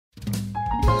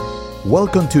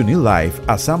Welcome to New Life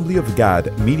Assembly of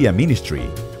God Media Ministry.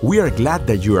 We are glad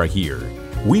that you are here.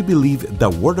 We believe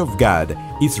the Word of God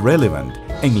is relevant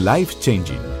and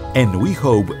life-changing, and we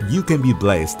hope you can be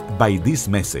blessed by this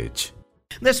message.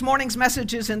 This morning's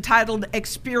message is entitled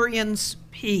Experience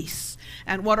Peace.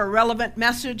 And what a relevant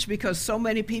message, because so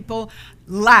many people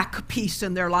lack peace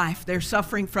in their life. They're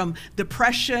suffering from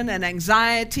depression and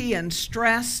anxiety and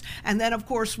stress. And then, of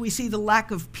course, we see the lack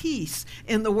of peace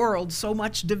in the world. So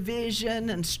much division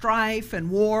and strife and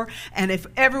war. And if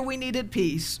ever we needed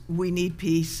peace, we need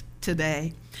peace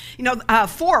today. You know,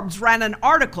 Forbes ran an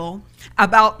article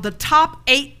about the top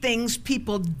 8 things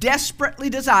people desperately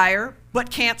desire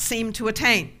but can't seem to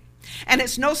attain. And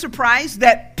it's no surprise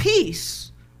that peace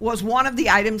was one of the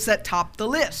items that topped the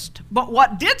list. But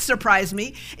what did surprise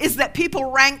me is that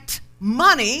people ranked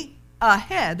money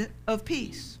ahead of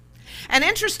peace. And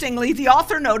interestingly, the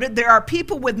author noted there are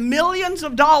people with millions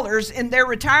of dollars in their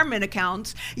retirement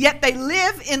accounts, yet they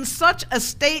live in such a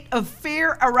state of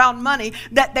fear around money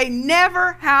that they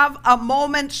never have a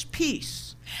moment's peace.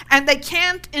 And they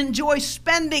can't enjoy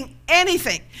spending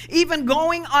anything, even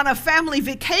going on a family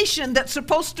vacation that's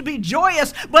supposed to be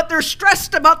joyous, but they're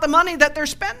stressed about the money that they're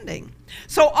spending.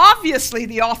 So obviously,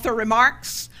 the author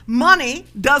remarks, money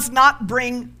does not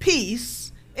bring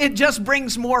peace. It just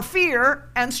brings more fear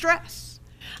and stress.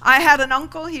 I had an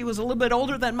uncle. He was a little bit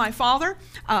older than my father,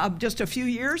 just a few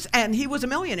years, and he was a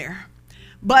millionaire.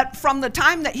 But from the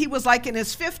time that he was like in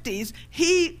his 50s,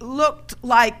 he looked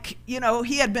like,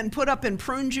 he had been put up in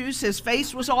prune juice. His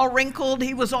face was all wrinkled.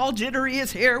 He was all jittery.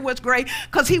 His hair was gray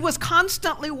because he was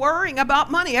constantly worrying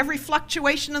about money. Every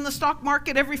fluctuation in the stock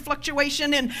market, every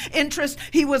fluctuation in interest,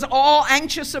 he was all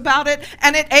anxious about it.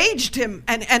 And it aged him.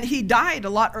 And he died a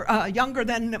lot younger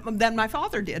than my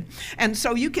father did. And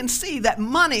so you can see that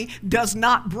money does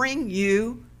not bring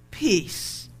you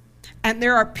peace. And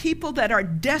there are people that are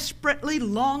desperately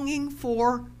longing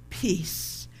for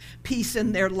peace. Peace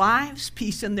in their lives,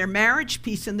 peace in their marriage,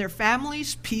 peace in their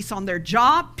families, peace on their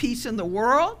job, peace in the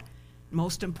world.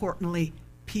 Most importantly,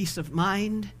 peace of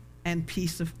mind and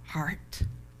peace of heart.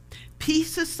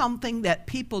 Peace is something that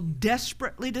people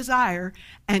desperately desire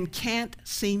and can't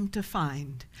seem to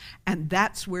find. And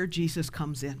that's where Jesus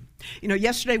comes in.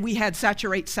 Yesterday we had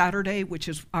Saturate Saturday, which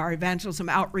is our evangelism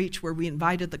outreach where we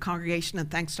invited the congregation, and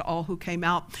thanks to all who came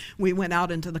out, we went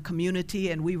out into the community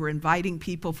and we were inviting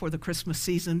people for the Christmas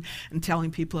season and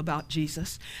telling people about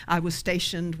Jesus. I was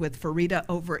stationed with Farida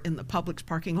over in the Publix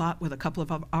parking lot with a couple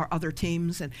of our other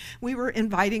teams, and we were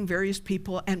inviting various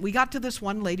people, and we got to this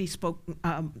one lady spoke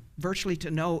virtually to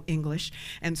no English,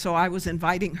 and so I was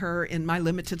inviting her in my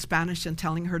limited Spanish and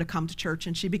telling her to come to church,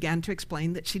 and she began to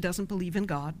explain that she doesn't believe in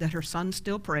God, that her son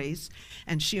still prays,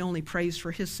 and she only prays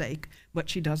for his sake, but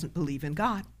she doesn't believe in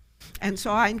God. And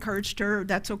so I encouraged her,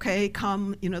 that's okay,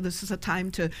 come, this is a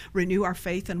time to renew our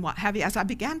faith and what have you. As I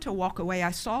began to walk away,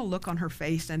 I saw a look on her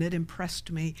face, and it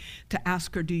impressed me to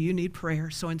ask her, do you need prayer?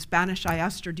 So in Spanish, I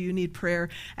asked her, do you need prayer?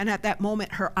 And at that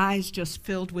moment, her eyes just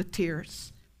filled with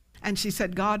tears. And she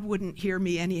said, God wouldn't hear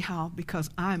me anyhow because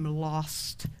I'm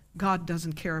lost. God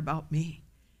doesn't care about me.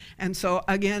 And so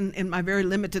again, in my very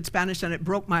limited Spanish, and it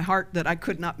broke my heart that I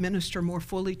could not minister more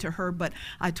fully to her, but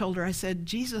I told her, I said,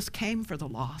 Jesus came for the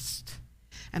lost.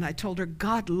 And I told her,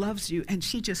 God loves you. And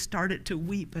she just started to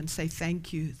weep and say,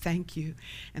 thank you, thank you.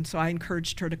 And so I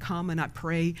encouraged her to come, and I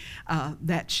pray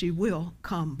that she will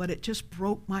come. But it just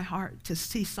broke my heart to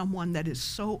see someone that is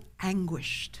so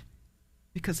anguished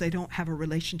because they don't have a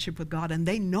relationship with God, and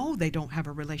they know they don't have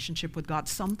a relationship with God.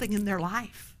 Something in their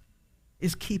life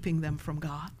is keeping them from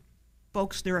God.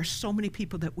 Folks, there are so many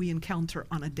people that we encounter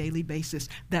on a daily basis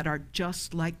that are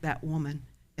just like that woman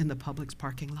in the Publix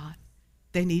parking lot.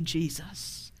 They need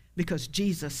Jesus because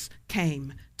Jesus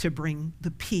came to bring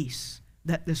the peace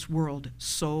that this world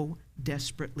so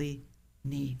desperately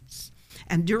needs.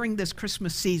 And during this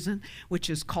Christmas season, which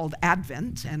is called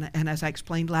Advent, and as I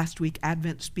explained last week,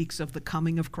 Advent speaks of the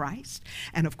coming of Christ.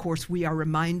 And of course, we are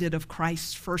reminded of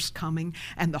Christ's first coming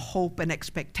and the hope and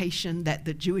expectation that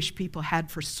the Jewish people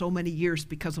had for so many years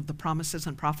because of the promises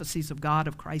and prophecies of God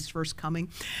of Christ's first coming.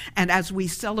 And as we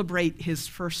celebrate his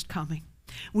first coming,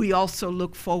 we also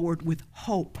look forward with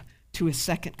hope to his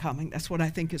second coming. That's what I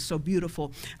think is so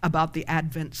beautiful about the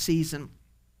Advent season.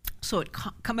 So it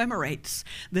commemorates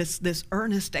this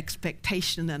earnest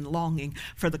expectation and longing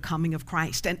for the coming of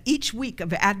Christ. And each week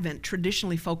of Advent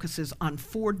traditionally focuses on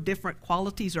 4 different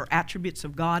qualities or attributes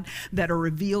of God that are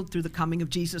revealed through the coming of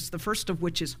Jesus. The first of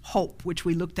which is hope, which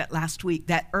we looked at last week,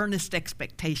 that earnest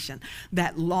expectation,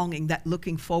 that longing, that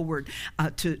looking forward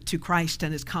to Christ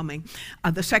and his coming.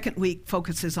 The second week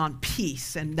focuses on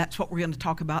peace, and that's what we're going to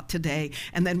talk about today.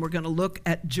 And then we're going to look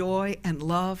at joy and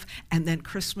love. And then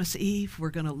Christmas Eve,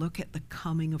 we're going to look at the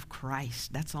coming of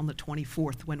Christ. That's on the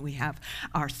 24th when we have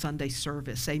our Sunday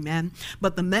service. Amen.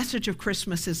 But the message of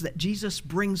Christmas is that Jesus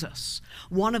brings us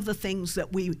one of the things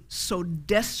that we so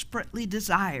desperately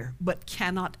desire but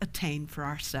cannot attain for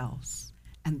ourselves,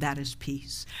 and that is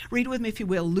peace. Read with me, if you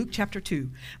will, Luke chapter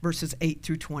 2, verses 8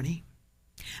 through 20.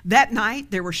 That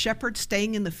night there were shepherds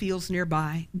staying in the fields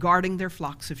nearby, guarding their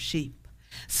flocks of sheep.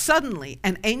 Suddenly,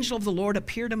 an angel of the Lord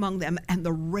appeared among them, and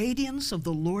the radiance of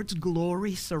the Lord's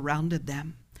glory surrounded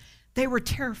them. They were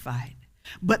terrified,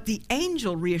 but the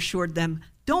angel reassured them.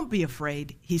 "Don't be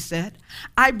afraid," he said.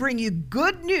 "I bring you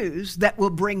good news that will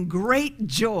bring great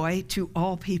joy to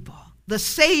all people. The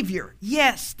Savior,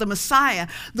 yes, the Messiah,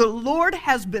 the Lord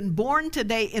has been born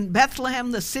today in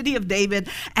Bethlehem, the city of David,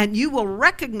 and you will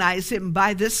recognize him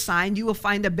by this sign. You will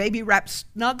find a baby wrapped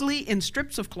snugly in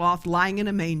strips of cloth lying in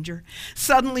a manger."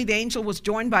 Suddenly the angel was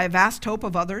joined by a vast hope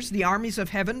of others, the armies of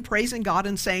heaven, praising God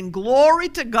and saying, "Glory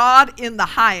to God in the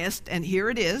highest," and here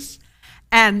it is,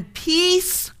 "and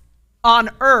peace on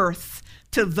earth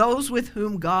to those with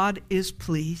whom God is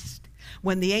pleased."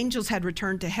 When the angels had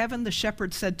returned to heaven, the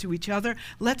shepherds said to each other,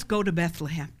 "Let's go to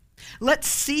Bethlehem. Let's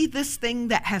see this thing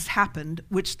that has happened,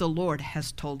 which the Lord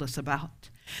has told us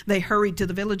about." They hurried to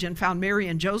the village and found Mary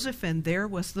and Joseph, and there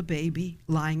was the baby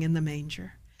lying in the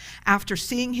manger. After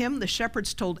seeing him, the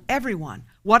shepherds told everyone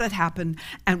what had happened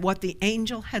and what the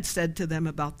angel had said to them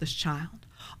about this child.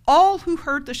 All who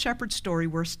heard the shepherd's story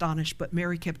were astonished, but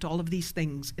Mary kept all of these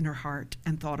things in her heart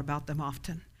and thought about them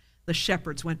often. The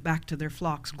shepherds went back to their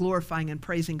flocks, glorifying and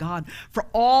praising God for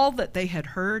all that they had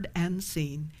heard and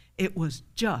seen. It was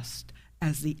just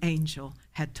as the angel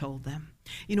had told them.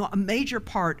 You know, a major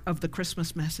part of the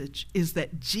Christmas message is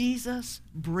that Jesus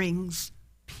brings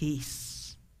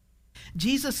peace.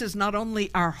 Jesus is not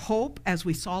only our hope, as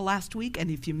we saw last week,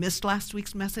 and if you missed last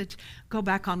week's message, go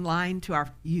back online to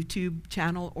our YouTube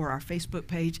channel or our Facebook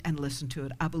page and listen to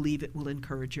it. I believe it will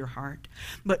encourage your heart.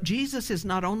 But Jesus is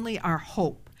not only our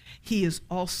hope, he is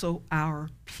also our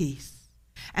peace.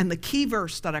 And the key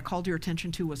verse that I called your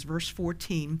attention to was verse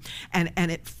 14.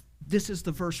 This is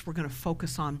the verse we're going to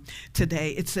focus on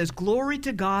today. It says, "Glory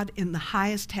to God in the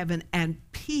highest heaven and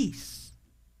peace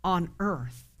on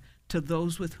earth to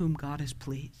those with whom God is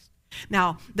pleased."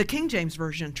 Now, the King James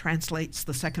Version translates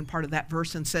the second part of that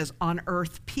verse and says, "On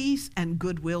earth, peace and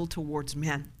goodwill towards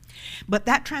men." But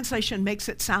that translation makes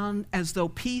it sound as though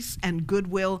peace and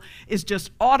goodwill is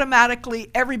just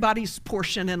automatically everybody's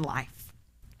portion in life.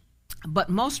 But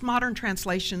most modern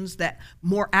translations that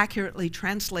more accurately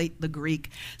translate the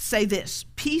Greek say this: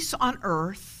 peace on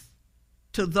earth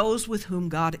to those with whom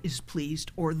God is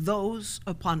pleased, or those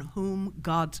upon whom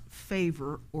God's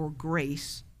favor or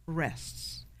grace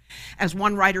rests. As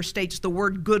one writer states, the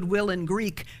word goodwill in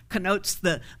Greek connotes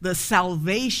the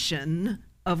salvation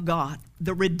of God,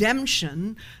 the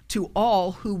redemption to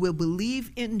all who will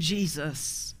believe in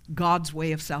Jesus, God's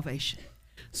way of salvation.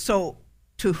 So,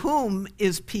 to whom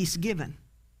is peace given?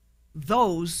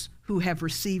 Those who have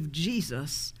received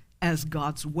Jesus as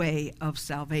God's way of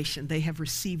salvation. They have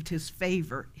received his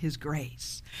favor, his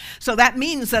grace. So that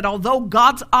means that although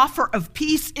God's offer of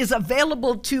peace is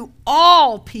available to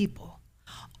all people,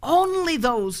 only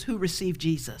those who receive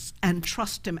Jesus and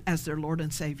trust him as their Lord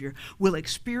and Savior will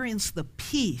experience the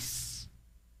peace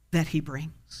that he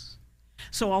brings.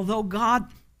 So although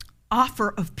God's offer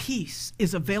of peace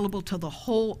is available to the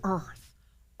whole earth,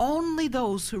 only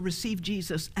those who receive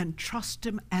Jesus and trust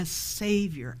him as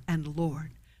Savior and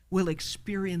Lord will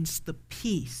experience the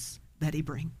peace that he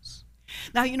brings.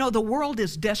 Now, you know, the world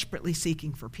is desperately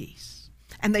seeking for peace.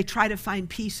 And they try to find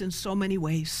peace in so many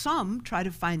ways. Some try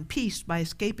to find peace by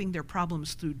escaping their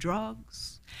problems through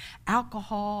drugs,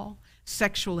 alcohol,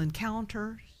 sexual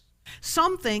encounters.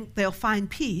 Some think they'll find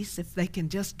peace if they can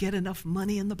just get enough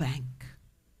money in the bank.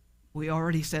 We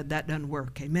already said that doesn't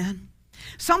work, amen?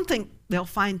 Some think they'll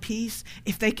find peace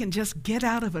if they can just get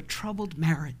out of a troubled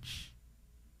marriage,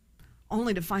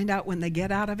 only to find out when they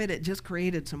get out of it, it just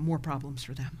created some more problems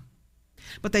for them.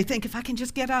 But they think, if I can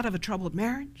just get out of a troubled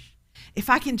marriage, if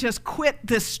I can just quit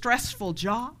this stressful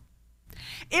job,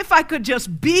 if I could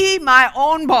just be my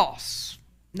own boss.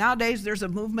 Nowadays, there's a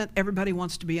movement, everybody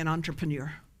wants to be an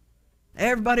entrepreneur.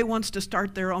 Everybody wants to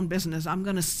start their own business. I'm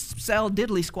going to sell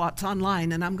diddly squats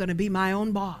online, and I'm going to be my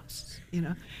own boss.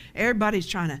 Everybody's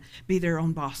trying to be their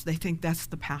own boss. They think that's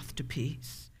the path to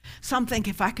peace. Some think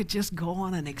if I could just go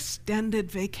on an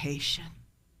extended vacation,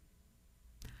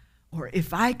 or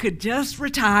if I could just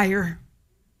retire,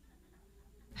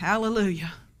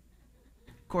 hallelujah.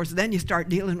 Of course, then you start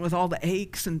dealing with all the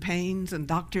aches and pains and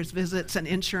doctor's visits and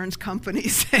insurance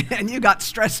companies, and you got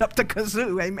stress up the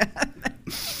kazoo, amen?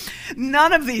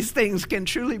 None of these things can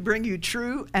truly bring you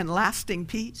true and lasting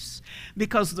peace,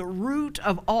 because the root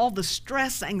of all the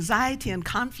stress, anxiety, and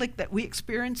conflict that we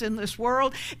experience in this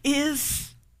world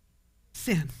is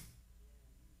sin.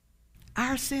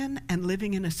 Our sin and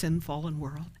living in a sin-fallen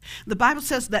world. The Bible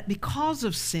says that because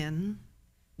of sin,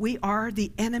 we are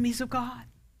the enemies of God.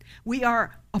 We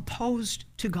are opposed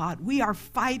to God. We are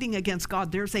fighting against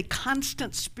God. There's a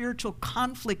constant spiritual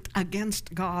conflict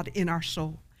against God in our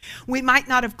soul. We might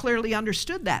not have clearly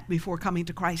understood that before coming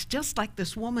to Christ, just like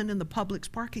this woman in the Publix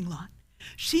parking lot.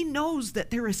 She knows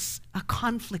that there is a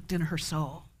conflict in her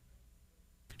soul.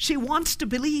 She wants to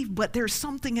believe, but there's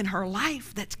something in her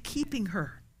life that's keeping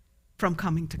her from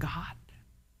coming to God.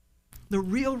 The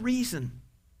real reason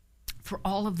for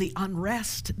all of the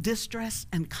unrest, distress,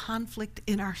 and conflict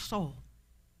in our soul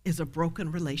is a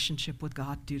broken relationship with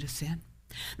God due to sin.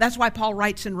 That's why Paul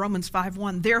writes in Romans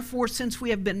 5:1, therefore, since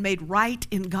we have been made right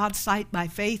in God's sight by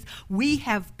faith, we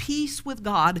have peace with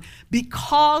God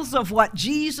because of what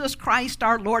Jesus Christ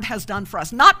our Lord has done for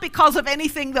us. Not because of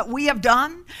anything that we have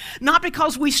done, not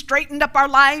because we straightened up our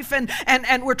life and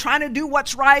we're trying to do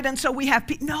what's right and so we have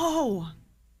peace. No.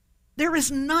 There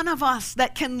is none of us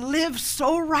that can live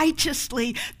so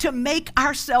righteously to make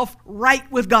ourselves right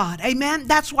with God. Amen?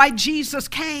 That's why Jesus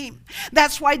came.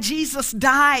 That's why Jesus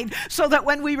died, so that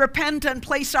when we repent and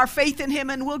place our faith in him,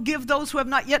 and we'll give those who have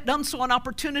not yet done so an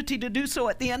opportunity to do so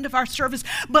at the end of our service,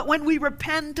 but when we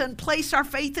repent and place our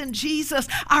faith in Jesus,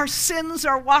 our sins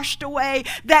are washed away.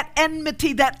 That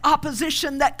enmity, that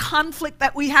opposition, that conflict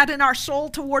that we had in our soul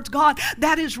towards God,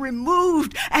 that is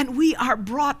removed, and we are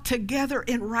brought together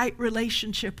in right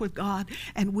relationship with God,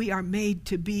 and we are made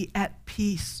to be at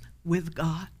peace with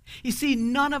God. You see,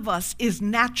 none of us is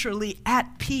naturally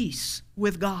at peace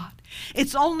with God.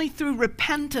 It's only through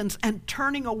repentance and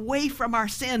turning away from our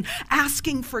sin,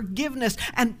 asking forgiveness,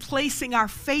 and placing our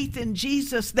faith in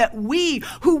Jesus that we,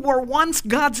 who were once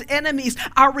God's enemies,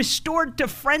 are restored to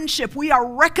friendship. We are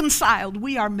reconciled.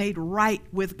 We are made right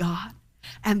with God.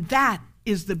 And that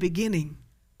is the beginning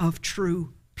of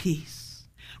true peace.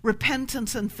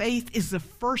 Repentance and faith is the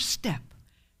first step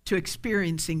to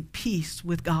experiencing peace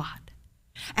with God.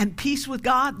 And peace with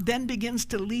God then begins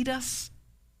to lead us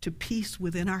to peace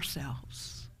within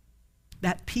ourselves.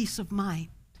 That peace of mind,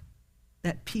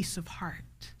 that peace of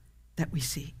heart that we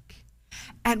seek.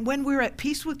 And when we're at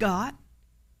peace with God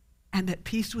and at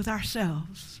peace with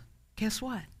ourselves, guess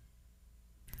what?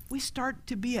 We start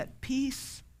to be at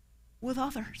peace with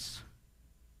others.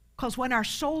 Because when our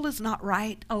soul is not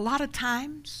right, a lot of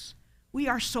times we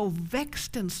are so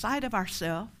vexed inside of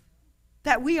ourselves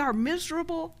that we are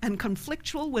miserable and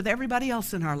conflictual with everybody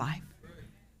else in our life.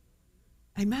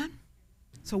 Amen?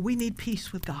 So we need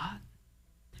peace with God.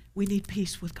 We need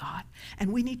peace with God.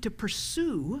 And we need to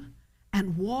pursue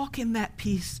and walk in that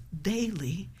peace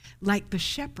daily, like the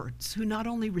shepherds who not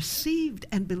only received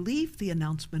and believed the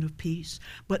announcement of peace,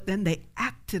 but then they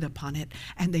acted upon it,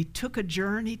 and they took a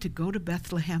journey to go to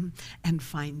Bethlehem and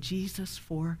find Jesus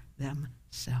for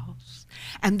themselves.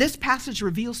 And this passage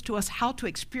reveals to us how to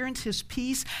experience his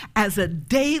peace as a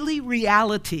daily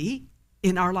reality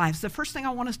in our lives. The first thing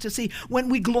I want us to see, when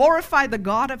we glorify the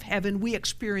God of heaven, we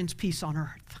experience peace on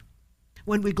earth.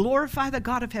 When we glorify the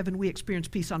God of heaven, we experience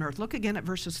peace on earth. Look again at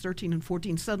verses 13 and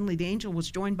 14. Suddenly the angel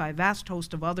was joined by a vast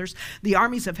host of others, the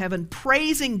armies of heaven,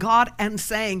 praising God and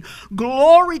saying,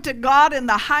 glory to God in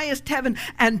the highest heaven,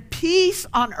 and peace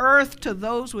on earth to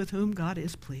those with whom God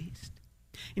is pleased.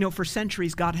 You know, for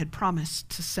centuries, God had promised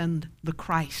to send the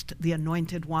Christ, the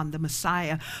anointed one, the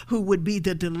Messiah, who would be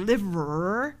the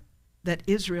deliverer that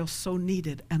Israel so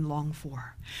needed and longed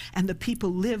for. And the people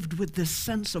lived with this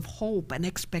sense of hope and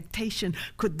expectation.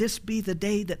 Could this be the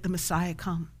day that the Messiah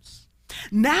comes?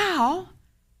 Now,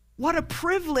 what a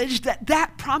privilege that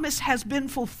that promise has been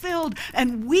fulfilled,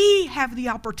 and we have the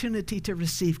opportunity to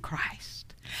receive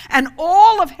Christ. And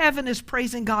all of heaven is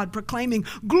praising God, proclaiming,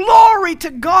 glory to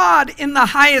God in the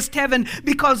highest heaven,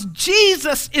 because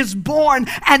Jesus is born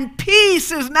and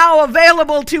peace is now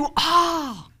available to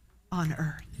all on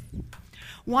earth.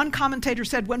 One commentator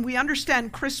said, when we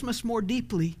understand Christmas more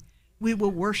deeply, we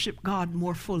will worship God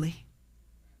more fully.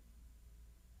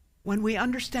 When we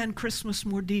understand Christmas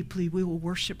more deeply, we will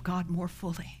worship God more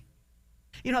fully.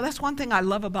 You know, that's one thing I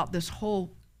love about this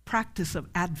whole practice of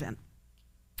Advent.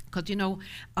 Because,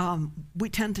 we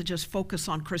tend to just focus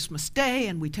on Christmas Day,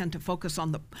 and we tend to focus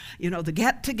on the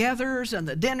get-togethers and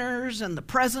the dinners and the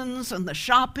presents and the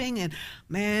shopping. And,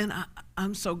 man,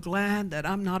 I'm so glad that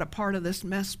I'm not a part of this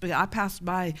mess. But I passed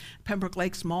by Pembroke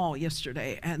Lakes Mall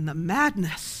yesterday, and the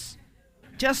madness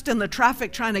just in the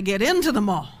traffic trying to get into the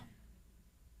mall.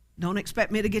 Don't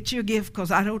expect me to get you a gift because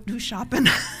I don't do shopping.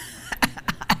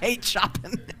 I hate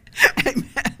shopping.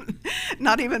 Amen.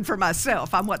 Not even for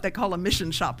myself. I'm what they call a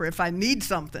mission shopper. If I need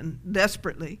something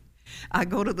desperately, I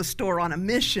go to the store on a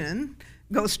mission,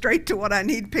 go straight to what I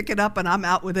need, pick it up, and I'm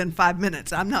out within 5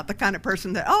 minutes. I'm not the kind of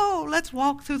person that, let's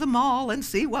walk through the mall and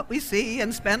see what we see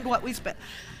and spend what we spend.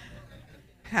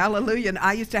 Hallelujah. And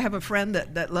I used to have a friend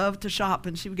that loved to shop,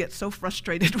 and she would get so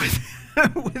frustrated with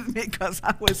me because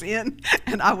I was in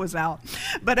and I was out.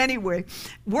 But anyway,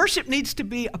 worship needs to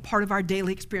be a part of our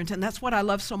daily experience. And that's what I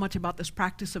love so much about this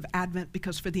practice of Advent,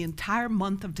 because for the entire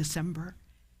month of December,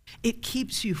 it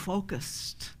keeps you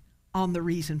focused on the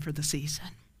reason for the season.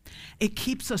 It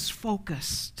keeps us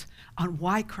focused on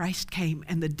why Christ came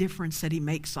and the difference that he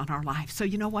makes on our life. So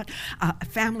you know what?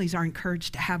 Families are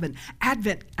encouraged to have an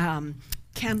Advent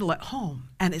candle at home,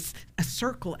 and it's a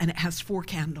circle, and it has 4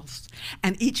 candles.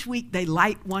 And each week they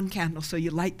light one candle. So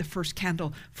you light the first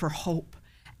candle for hope.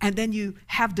 And then you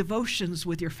have devotions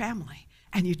with your family,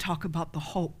 and you talk about the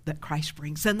hope that Christ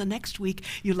brings. Then the next week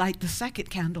you light the second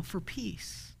candle for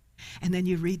peace. And then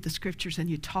you read the scriptures and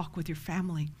you talk with your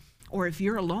family. Or if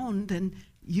you're alone, then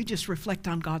you just reflect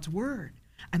on God's word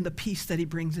and the peace that he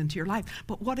brings into your life.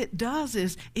 But what it does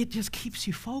is it just keeps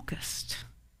you focused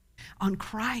on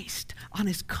Christ, on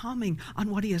his coming,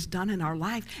 on what he has done in our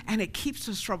life. And it keeps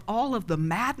us from all of the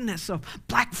madness of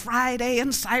Black Friday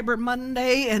and Cyber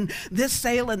Monday and this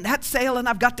sale and that sale, and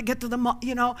I've got to get to the mall,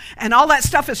 and all that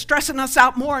stuff is stressing us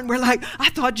out more. And we're like,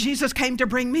 I thought Jesus came to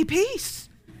bring me peace.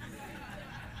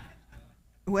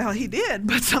 Well, he did,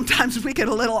 but sometimes we get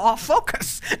a little off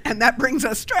focus, and that brings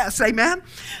us stress, amen?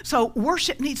 So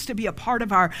worship needs to be a part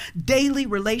of our daily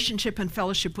relationship and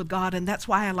fellowship with God, and that's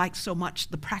why I like so much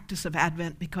the practice of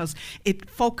Advent, because it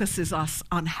focuses us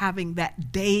on having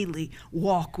that daily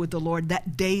walk with the Lord,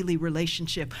 that daily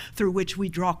relationship through which we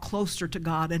draw closer to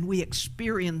God, and we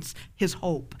experience his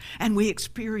hope, and we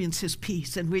experience his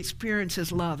peace, and we experience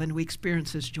his love, and we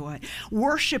experience his joy.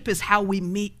 Worship is how we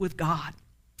meet with God,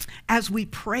 as we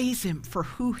praise him for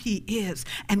who he is,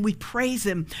 and we praise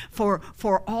him for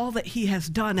all that he has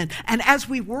done. And as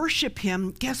we worship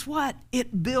him, guess what?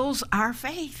 It builds our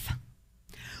faith.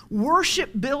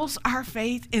 Worship builds our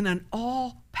faith in an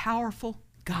all-powerful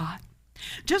God.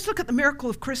 Just look at the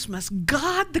miracle of Christmas.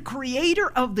 God, the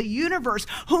creator of the universe,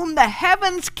 whom the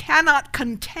heavens cannot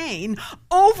contain,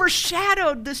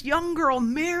 overshadowed this young girl,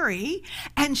 Mary,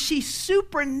 and she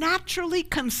supernaturally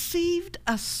conceived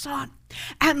a son.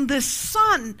 And this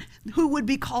son, who would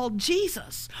be called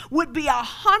Jesus, would be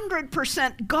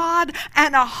 100% God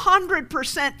and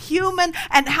 100% human.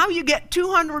 And how you get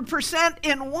 200%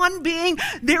 in one being,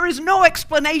 there is no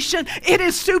explanation. It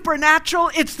is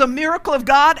supernatural. It's the miracle of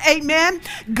God. Amen.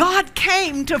 God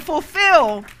came to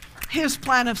fulfill his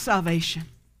plan of salvation.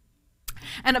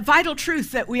 And a vital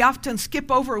truth that we often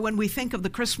skip over when we think of the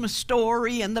Christmas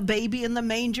story and the baby in the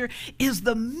manger is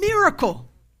the miracle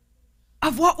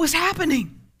of what was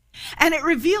happening. And it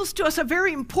reveals to us a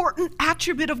very important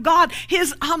attribute of God,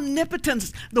 his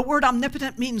omnipotence. The word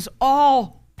omnipotent means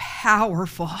all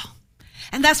powerful.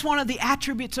 And that's one of the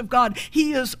attributes of God.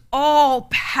 He is all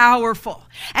powerful.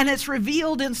 And it's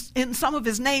revealed in some of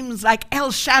his names, like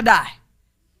El Shaddai,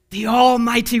 the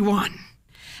Almighty One.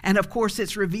 And of course,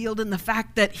 it's revealed in the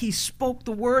fact that he spoke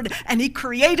the word and he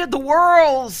created the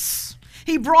worlds.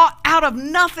 He brought out of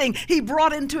nothing. He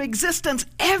brought into existence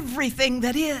everything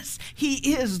that is.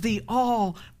 He is the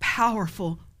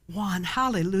all-powerful one.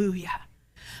 Hallelujah.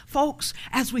 Folks,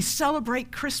 as we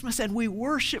celebrate Christmas and we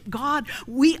worship God,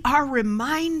 we are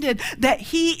reminded that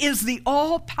he is the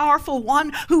all-powerful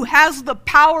one who has the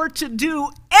power to do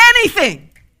anything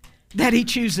that he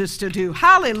chooses to do.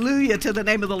 Hallelujah to the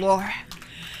name of the Lord.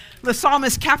 The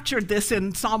psalmist captured this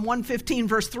in Psalm 115,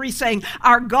 verse 3, saying,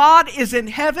 our God is in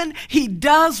heaven. He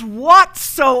does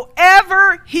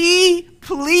whatsoever he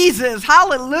pleases.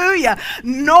 Hallelujah.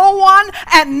 No one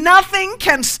and nothing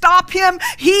can stop him.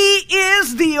 He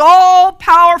is the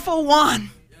all-powerful one.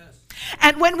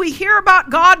 And when we hear about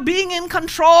God being in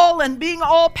control and being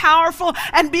all-powerful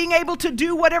and being able to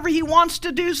do whatever he wants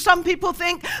to do, some people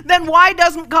think, then why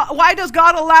does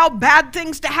God allow bad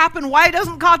things to happen? Why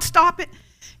doesn't God stop it?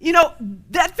 You know,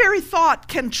 that very thought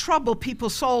can trouble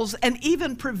people's souls and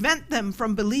even prevent them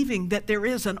from believing that there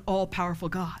is an all-powerful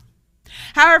God.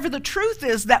 However, the truth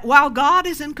is that while God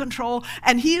is in control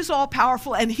and he is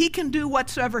all-powerful and he can do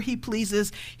whatsoever he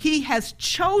pleases, he has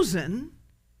chosen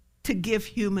to give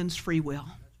humans free will.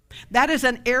 That is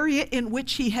an area in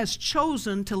which he has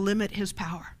chosen to limit his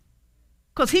power.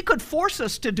 Because he could force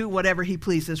us to do whatever he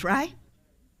pleases, right?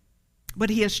 But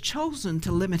he has chosen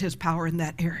to limit his power in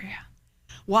that area.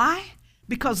 Why?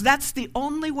 Because that's the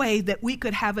only way that we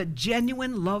could have a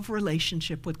genuine love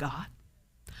relationship with God.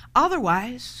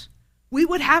 Otherwise, we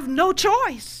would have no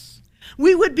choice.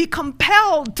 We would be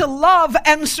compelled to love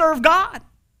and serve God.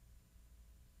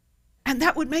 And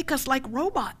that would make us like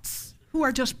robots who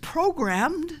are just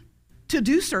programmed to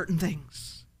do certain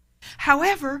things.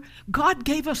 However, God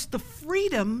gave us the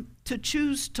freedom to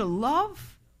choose to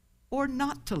love or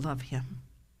not to love him,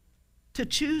 to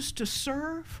choose to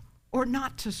serve or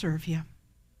not to serve him.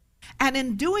 And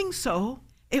in doing so,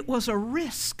 it was a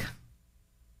risk.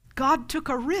 God took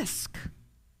a risk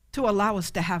to allow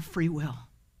us to have free will.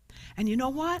 And you know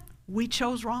what? We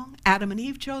chose wrong. Adam and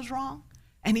Eve chose wrong.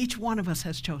 And each one of us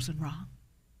has chosen wrong.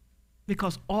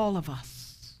 Because all of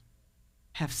us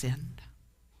have sinned.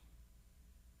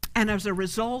 And as a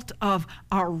result of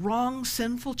our wrong,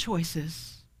 sinful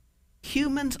choices,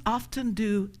 humans often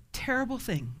do terrible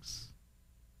things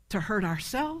to hurt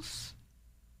ourselves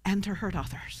and to hurt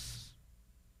others.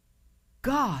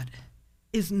 God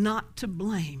is not to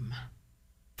blame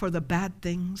for the bad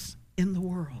things in the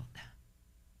world.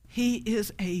 He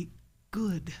is a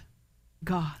good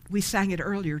God. We sang it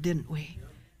earlier, didn't we?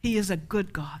 He is a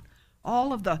good God.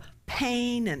 All of the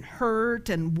pain and hurt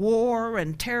and war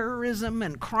and terrorism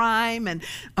and crime and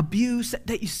abuse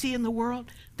that you see in the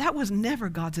world, that was never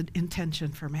God's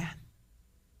intention for man.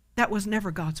 That was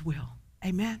never God's will.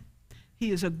 Amen?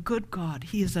 He is a good God.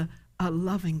 He is a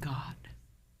loving God.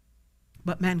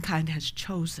 But mankind has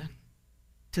chosen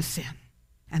to sin,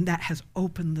 and that has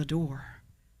opened the door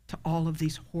to all of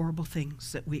these horrible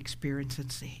things that we experience and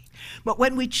see. But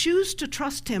when we choose to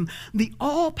trust him, the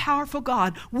all-powerful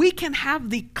God, we can have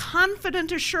the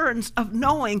confident assurance of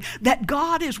knowing that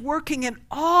God is working in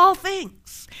all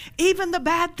things, even the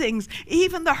bad things,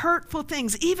 even the hurtful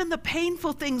things, even the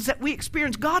painful things that we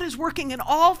experience. God is working in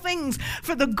all things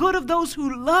for the good of those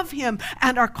who love him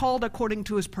and are called according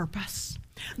to his purpose.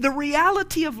 The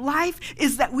reality of life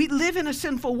is that we live in a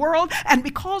sinful world, and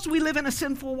because we live in a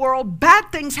sinful world,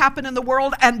 bad things happen in the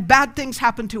world and bad things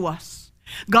happen to us.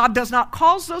 God does not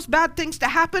cause those bad things to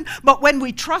happen, but when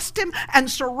we trust him and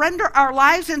surrender our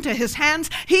lives into his hands,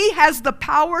 he has the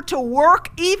power to work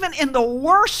even in the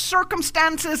worst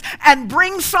circumstances and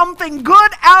bring something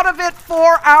good out of it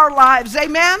for our lives.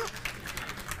 Amen?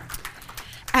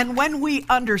 And when we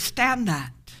understand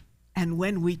that, and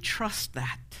when we trust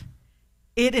that,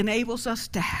 it enables us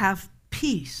to have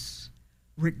peace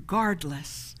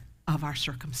regardless of our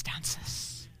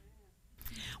circumstances.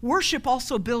 Worship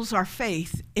also builds our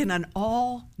faith in an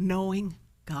all-knowing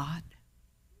God.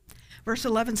 Verse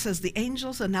 11 says, the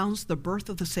angels announced the birth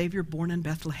of the Savior born in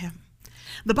Bethlehem.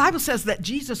 The Bible says that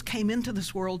Jesus came into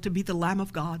this world to be the Lamb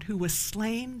of God who was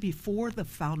slain before the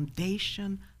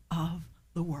foundation of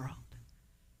the world.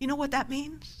 You know what that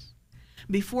means?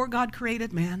 Before God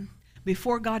created man,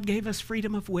 before God gave us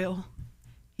freedom of will,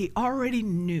 he already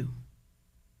knew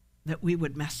that we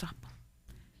would mess up.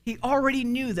 He already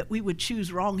knew that we would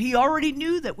choose wrong. He already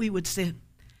knew that we would sin.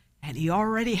 And he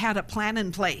already had a plan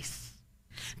in place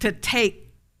to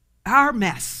take our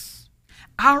mess,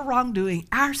 our wrongdoing,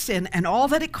 our sin, and all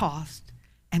that it caused,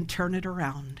 and turn it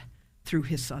around through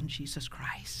his son, Jesus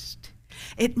Christ.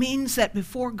 It means that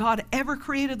before God ever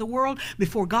created the world,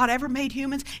 before God ever made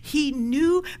humans, he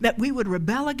knew that we would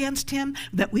rebel against him,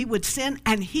 that we would sin,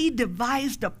 and he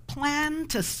devised a plan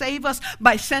to save us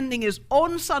by sending his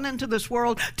own son into this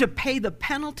world to pay the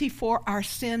penalty for our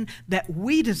sin that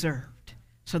we deserved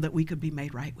so that we could be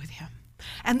made right with him.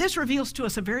 And this reveals to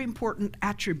us a very important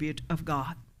attribute of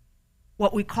God,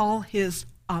 what we call his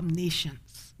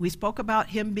omniscience. We spoke about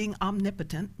him being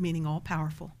omnipotent, meaning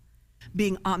all-powerful.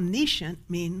 Being omniscient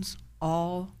means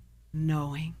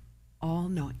all-knowing,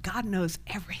 all-knowing. God knows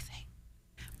everything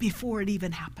before it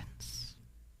even happens.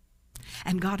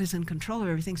 And God is in control of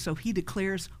everything, so he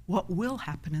declares what will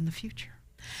happen in the future.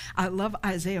 I love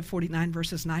Isaiah 49,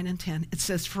 verses 9 and 10. It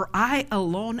says, for I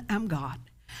alone am God.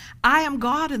 I am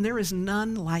God, and there is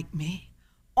none like me.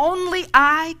 Only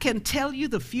I can tell you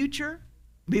the future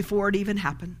before it even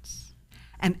happens.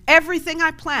 And everything I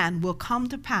plan will come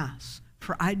to pass,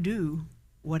 for I do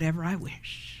whatever I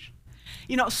wish.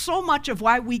 You know, so much of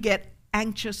why we get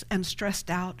anxious and stressed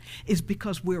out is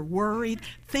because we're worried,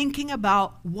 thinking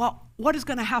about what is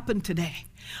going to happen today?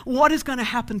 What is going to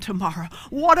happen tomorrow?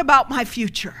 What about my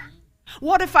future?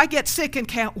 What if I get sick and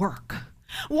can't work?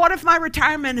 What if my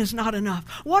retirement is not enough?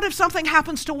 What if something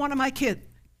happens to one of my kids?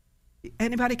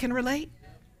 Anybody can relate?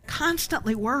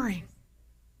 Constantly worrying.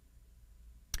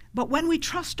 But when we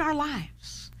trust our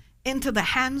lives into the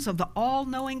hands of the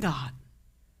all-knowing God,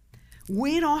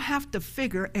 we don't have to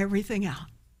figure everything out.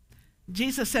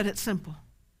 Jesus said it's simple.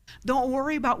 Don't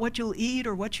worry about what you'll eat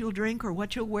or what you'll drink or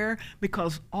what you'll wear,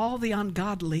 because all the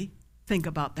ungodly think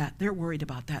about that. They're worried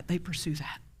about that. They pursue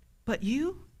that. But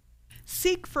you,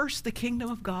 seek first the kingdom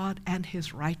of God and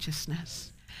his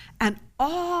righteousness, and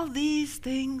all these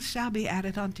things shall be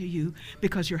added unto you,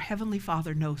 because your heavenly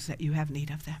Father knows that you have need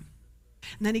of them.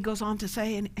 And then he goes on to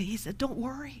say, and he said, don't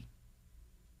worry.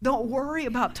 Don't worry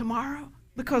about tomorrow,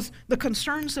 because the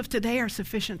concerns of today are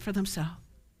sufficient for themselves.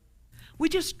 We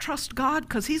just trust God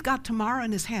because he's got tomorrow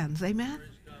in his hands. Amen?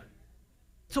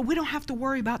 So we don't have to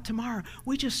worry about tomorrow.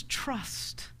 We just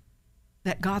trust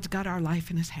that God's got our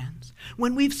life in his hands.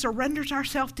 When we've surrendered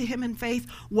ourselves to him in faith,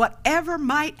 whatever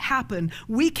might happen,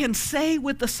 we can say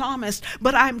with the psalmist,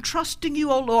 but I'm trusting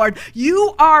you, O Lord.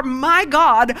 You are my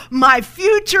God. My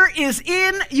future is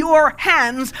in your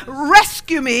hands.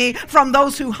 Rescue me from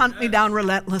those who hunt me down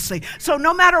relentlessly. So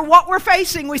no matter what we're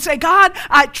facing, we say, God,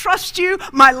 I trust you.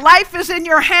 My life is in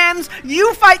your hands.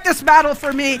 You fight this battle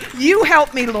for me. You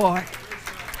help me, Lord.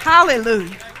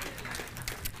 Hallelujah.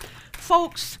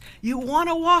 Folks, you want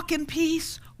to walk in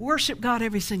peace? Worship God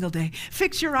every single day.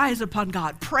 Fix your eyes upon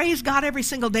God. Praise God every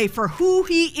single day for who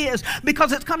he is,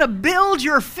 because it's going to build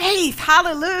your faith.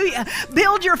 Hallelujah.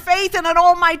 Build your faith in an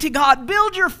almighty God.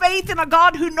 Build your faith in a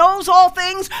God who knows all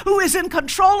things, who is in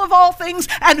control of all things,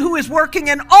 and who is working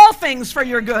in all things for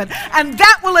your good. And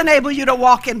that will enable you to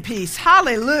walk in peace.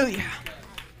 Hallelujah.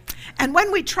 And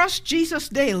when we trust Jesus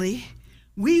daily,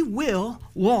 we will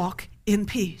walk in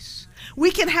peace.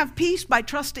 We can have peace by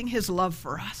trusting his love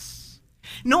for us.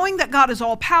 Knowing that God is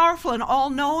all-powerful and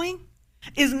all-knowing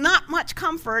is not much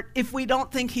comfort if we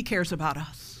don't think he cares about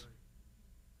us.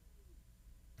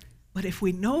 But if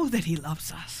we know that he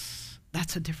loves us,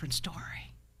 that's a different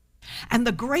story. And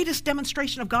the greatest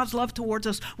demonstration of God's love towards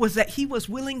us was that he was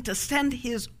willing to send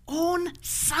his own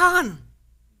son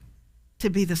to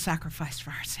be the sacrifice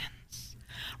for our sins.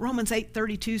 Romans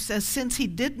 8:32 says, since he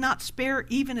did not spare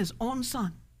even his own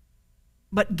son,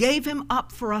 but gave him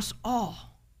up for us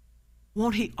all,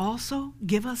 won't he also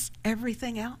give us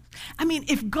everything else? I mean,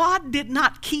 if God did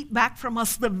not keep back from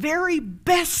us the very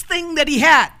best thing that he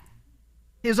had,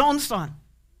 his own son,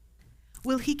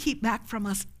 will he keep back from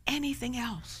us anything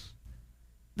else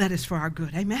that is for our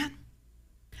good? Amen?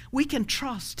 We can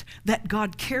trust that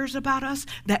God cares about us,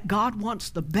 that God wants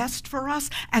the best for us,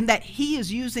 and that he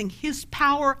is using his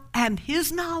power and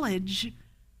his knowledge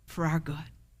for our good.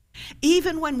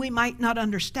 Even when we might not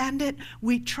understand it,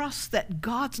 we trust that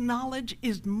God's knowledge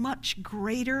is much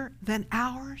greater than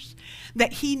ours,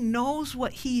 that he knows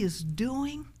what he is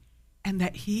doing, and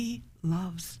that he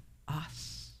loves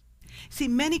us. See,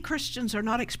 many Christians are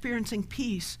not experiencing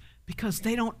peace because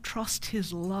they don't trust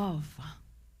his love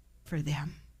for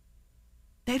them.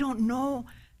 They don't know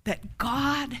that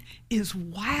God is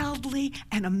wildly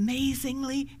and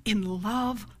amazingly in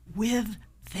love with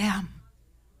them.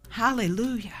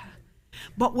 Hallelujah.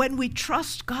 But when we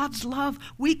trust God's love,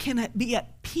 we can be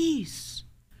at peace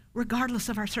regardless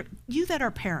of our circumstances. You that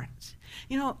are parents,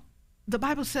 the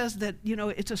Bible says that,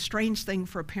 it's a strange thing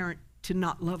for a parent to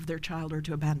not love their child or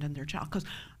to abandon their child, because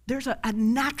there's a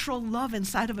natural love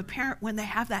inside of a parent when they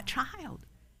have that child.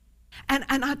 And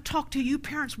I talk to you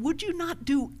parents, would you not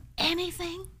do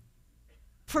anything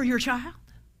for your child?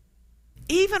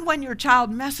 Even when your child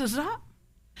messes up?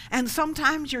 And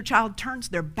sometimes your child turns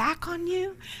their back on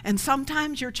you, and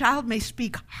sometimes your child may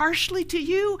speak harshly to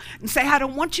you and say, I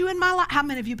don't want you in my life. How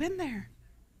many of you been there?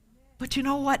 But you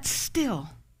know what? Still,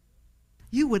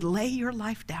 you would lay your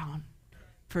life down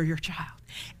for your child.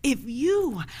 If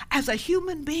you, as a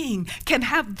human being, can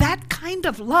have that kind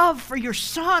of love for your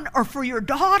son or for your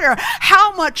daughter,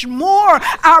 how much more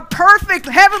our perfect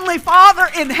Heavenly Father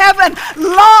in heaven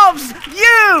loves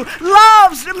you,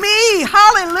 loves me.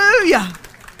 Hallelujah.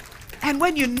 And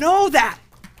when you know that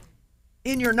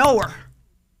in your knower,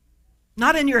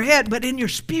 not in your head, but in your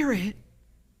spirit,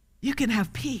 you can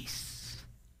have peace.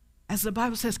 As the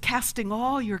Bible says, casting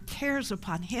all your cares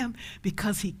upon him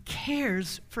because he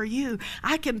cares for you.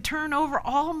 I can turn over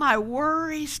all my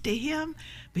worries to him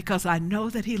because I know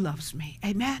that he loves me.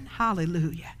 Amen?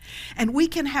 Hallelujah. And we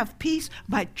can have peace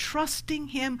by trusting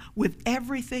him with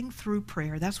everything through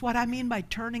prayer. That's what I mean by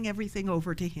turning everything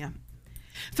over to him.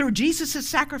 Through Jesus'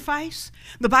 sacrifice,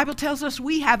 the Bible tells us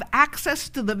we have access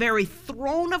to the very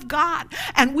throne of God,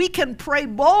 and we can pray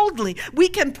boldly. We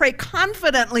can pray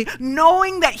confidently,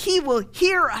 knowing that he will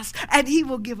hear us and he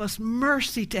will give us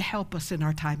mercy to help us in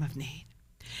our time of need.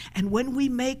 And when we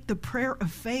make the prayer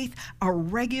of faith a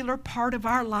regular part of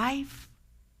our life,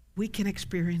 we can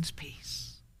experience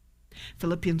peace.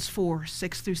 Philippians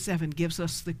 4:6-7 gives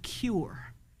us the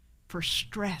cure for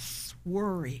stress,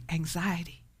 worry,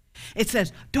 anxiety. It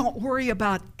says, don't worry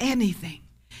about anything.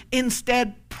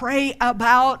 Instead, pray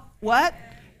about what?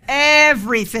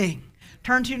 Everything.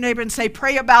 Turn to your neighbor and say,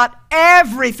 pray about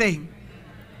everything.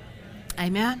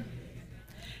 Amen.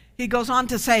 He goes on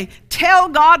to say, tell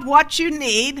God what you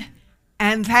need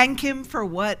and thank him for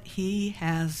what he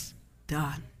has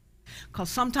done. Because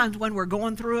sometimes when we're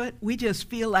going through it, we just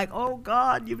feel like, oh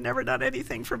God, you've never done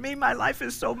anything for me. My life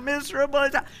is so miserable.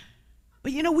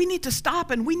 But you know, we need to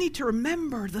stop and we need to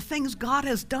remember the things God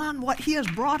has done, what he has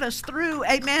brought us through,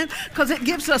 amen, because it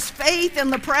gives us faith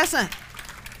in the present.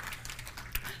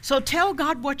 So tell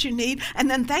God what you need and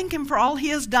then thank him for all he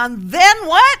has done. Then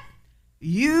what?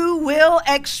 You will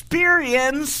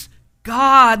experience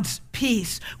God's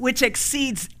peace, which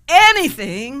exceeds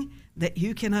anything that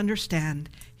you can understand.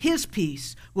 His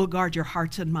peace will guard your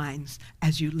hearts and minds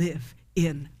as you live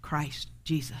in Christ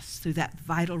Jesus through that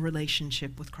vital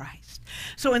relationship with Christ.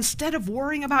 So instead of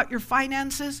worrying about your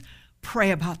finances,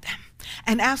 pray about them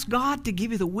and ask God to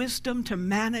give you the wisdom to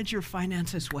manage your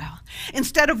finances well.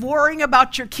 Instead of worrying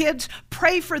about your kids,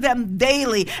 pray for them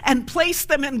daily and place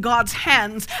them in God's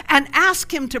hands and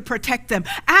ask him to protect them.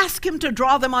 Ask him to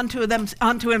draw them onto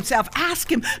himself.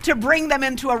 Ask him to bring them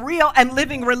into a real and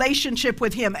living relationship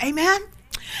with him. Amen?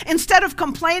 Instead of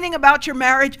complaining about your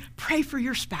marriage, pray for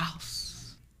your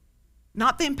spouse.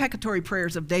 Not the imprecatory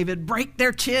prayers of David, break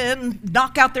their chin,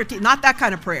 knock out their teeth, not that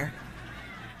kind of prayer.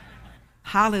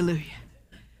 Hallelujah.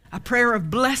 A prayer of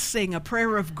blessing, a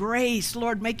prayer of grace.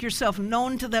 Lord, make yourself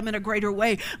known to them in a greater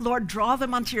way. Lord, draw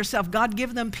them unto yourself. God,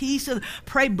 give them peace and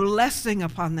pray blessing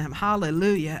upon them.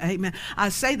 Hallelujah. Amen. I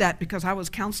say that because I was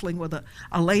counseling with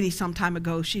a lady some time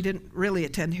ago. She didn't really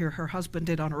attend here. Her husband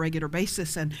did on a regular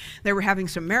basis, and they were having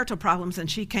some marital problems, and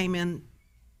she came in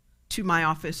to my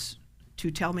office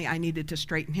to tell me I needed to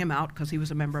straighten him out because he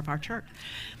was a member of our church.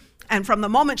 And from the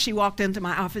moment she walked into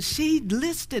my office, she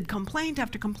listed complaint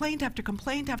after complaint after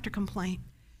complaint after complaint.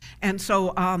 And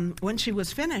so when she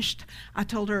was finished, I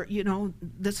told her, you know,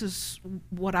 this is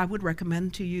what I would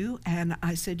recommend to you. And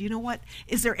I said, you know what?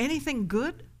 Is there anything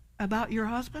good about your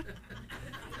husband?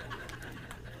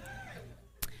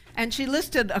 And she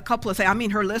listed a couple of things. I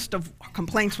mean, her list of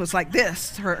complaints was like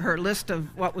this. Her list of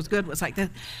what was good was like this.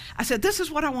 I said, this is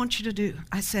what I want you to do.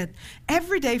 I said,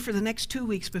 every day for the next 2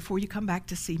 weeks before you come back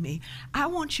to see me, I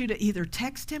want you to either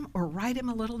text him or write him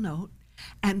a little note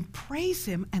and praise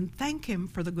him and thank him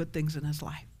for the good things in his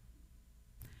life.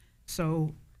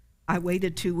 So I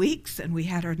waited 2 weeks and we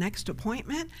had our next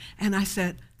appointment. And I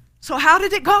said, so how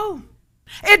did it go?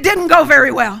 It didn't go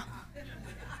very well.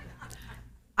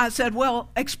 I said,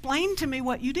 well, explain to me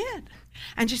what you did.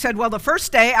 And she said, well, the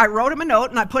first day I wrote him a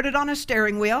note and I put it on his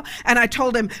steering wheel and I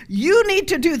told him, you need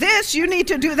to do this, you need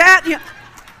to do that.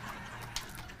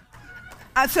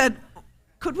 I said,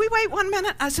 could we wait 1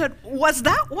 minute? I said, was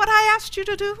that what I asked you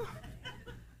to do?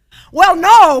 Well,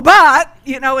 no, but,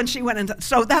 you know, and she went into,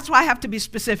 so that's why I have to be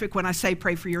specific when I say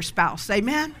pray for your spouse.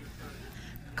 Amen?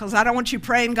 Because I don't want you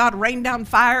praying, God, rain down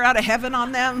fire out of heaven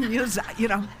on them. You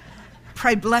know.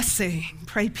 Pray blessing,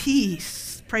 pray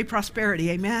peace, pray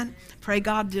prosperity, amen? Pray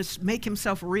God just make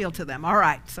himself real to them. All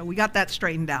right, so we got that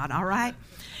straightened out, all right?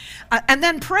 And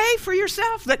then pray for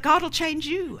yourself that God will change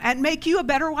you and make you a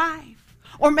better wife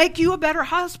or make you a better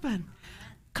husband.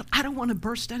 I don't want to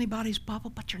burst anybody's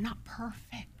bubble, but you're not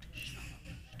perfect.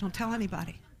 Don't tell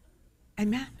anybody,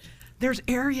 amen? There's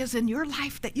areas in your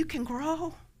life that you can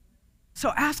grow.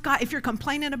 So ask God, if you're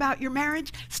complaining about your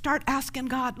marriage, start asking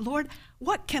God, Lord,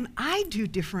 what can I do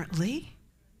differently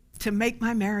to make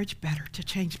my marriage better, to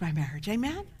change my marriage?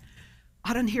 Amen?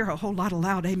 I didn't hear a whole lot of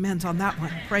loud amens on that one.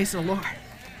 Praise the Lord.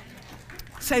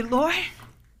 Say, Lord,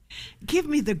 give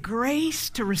me the grace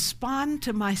to respond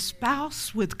to my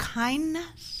spouse with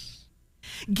kindness.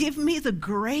 Give me the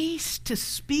grace to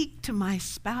speak to my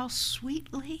spouse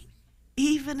sweetly,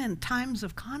 even in times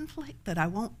of conflict, that I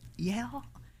won't yell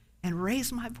and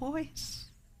raise my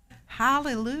voice.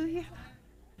 Hallelujah.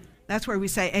 That's where we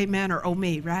say amen or oh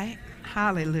me, right?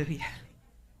 Hallelujah.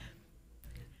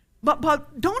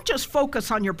 But don't just focus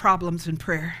on your problems in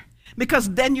prayer.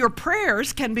 Because then your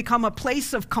prayers can become a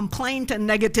place of complaint and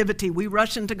negativity. We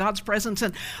rush into God's presence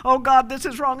and, oh God, this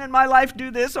is wrong in my life, do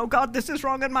this. Oh God, this is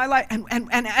wrong in my life. And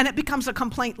it becomes a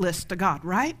complaint list to God,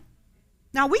 right?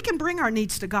 Now we can bring our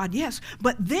needs to God, yes.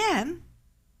 But then,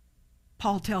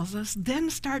 Paul tells us, then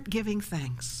start giving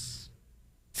thanks.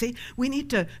 See, we need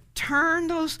to turn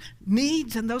those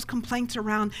needs and those complaints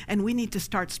around, and we need to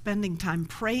start spending time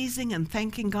praising and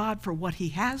thanking God for what he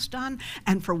has done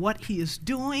and for what he is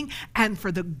doing and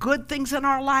for the good things in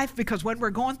our life, because when we're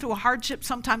going through a hardship,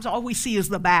 sometimes all we see is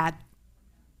the bad.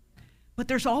 But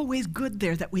there's always good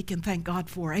there that we can thank God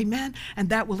for, amen? And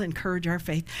that will encourage our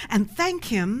faith. And thank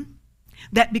him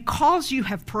that because you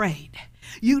have prayed,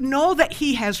 you know that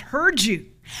he has heard you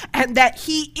and that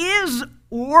he is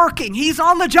working. He's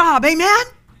on the job. Amen?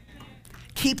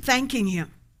 Keep thanking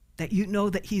him that you know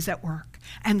that he's at work.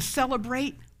 And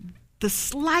celebrate the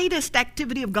slightest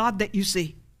activity of God that you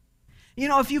see. You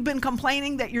know, if you've been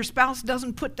complaining that your spouse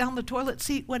doesn't put down the toilet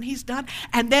seat when he's done,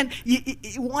 and then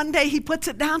one day he puts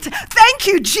it down, say, thank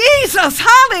you, Jesus.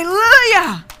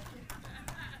 Hallelujah.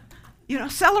 You know,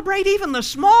 celebrate even the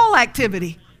small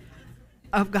activity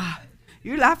of God.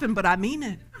 You're laughing, but I mean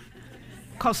it.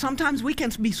 Because sometimes we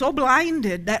can be so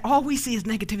blinded that all we see is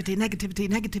negativity, negativity,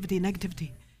 negativity,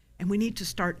 negativity. And we need to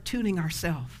start tuning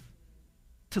ourselves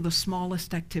to the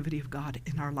smallest activity of God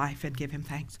in our life and give him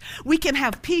thanks. We can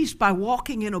have peace by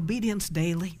walking in obedience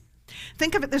daily.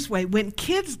 Think of it this way. When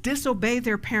kids disobey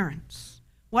their parents,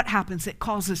 what happens? It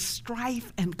causes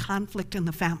strife and conflict in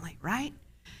the family, right?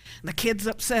 The kid's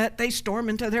upset, they storm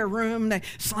into their room, they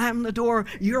slam the door,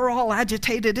 you're all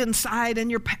agitated inside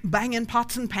and you're banging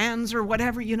pots and pans or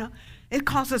whatever, you know. It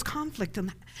causes conflict in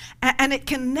that. And it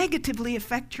can negatively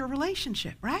affect your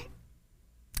relationship, right?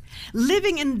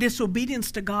 Living in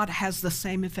disobedience to God has the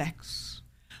same effects,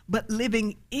 but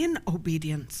living in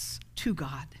obedience to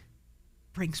God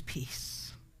brings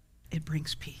peace. It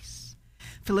brings peace.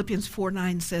 Philippians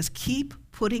 4:9 says, keep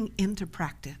putting into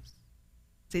practice.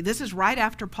 See, this is right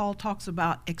after Paul talks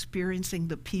about experiencing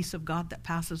the peace of God that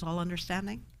passes all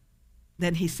understanding.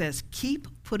 Then he says, keep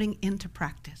putting into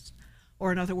practice.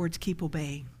 Or in other words, keep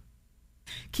obeying.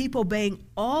 Keep obeying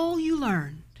all you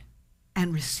learned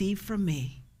and received from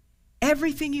me.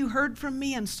 Everything you heard from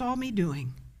me and saw me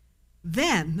doing.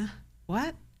 Then,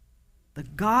 what? The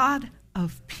God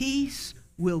of peace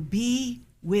will be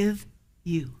with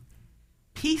you.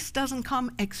 Peace doesn't come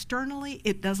externally.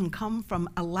 It doesn't come from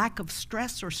a lack of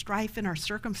stress or strife in our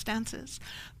circumstances.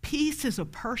 Peace is a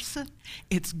person.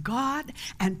 It's God.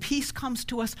 And peace comes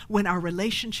to us when our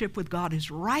relationship with God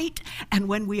is right. And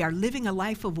when we are living a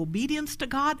life of obedience to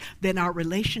God, then our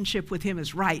relationship with him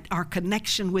is right. Our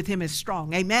connection with him is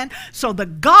strong. Amen? So the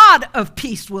God of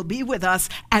peace will be with us,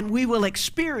 and we will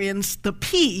experience the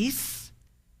peace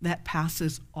that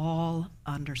passes all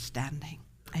understanding.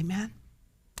 Amen?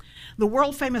 The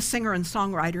world-famous singer and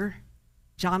songwriter,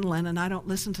 John Lennon, I don't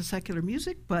listen to secular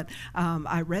music, but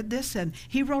I read this, and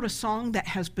he wrote a song that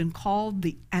has been called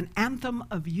an anthem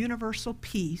of universal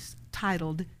peace,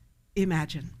 titled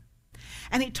Imagine.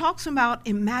 And he talks about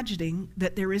imagining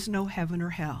that there is no heaven or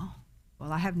hell.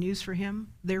 Well, I have news for him.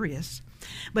 There is.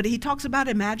 But he talks about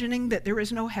imagining that there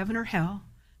is no heaven or hell,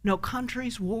 no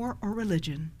countries, war, or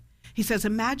religion. He says,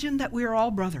 imagine that we are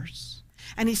all brothers.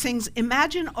 And he sings,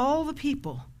 imagine all the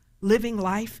people living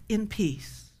life in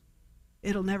peace.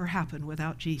 It'll never happen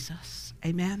without Jesus.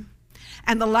 Amen?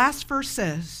 And the last verse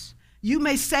says, you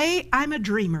may say I'm a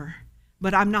dreamer,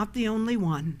 but I'm not the only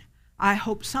one. I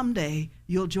hope someday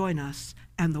you'll join us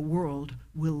and the world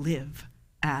will live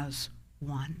as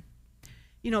one.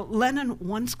 You know, Lennon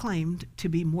once claimed to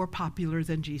be more popular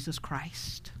than Jesus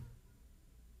Christ.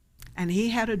 And he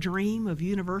had a dream of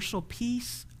universal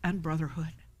peace and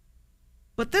brotherhood.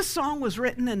 But this song was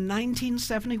written in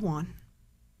 1971.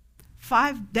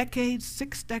 5 decades,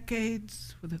 6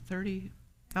 decades, with 30,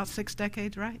 about 6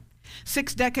 decades, right?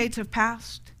 6 decades have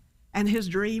passed, and his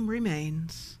dream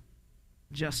remains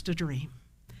just a dream.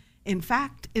 In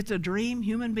fact, it's a dream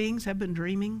human beings have been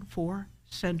dreaming for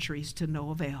centuries to no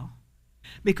avail.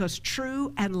 Because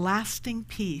true and lasting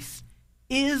peace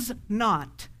is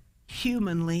not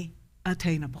humanly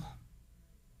attainable.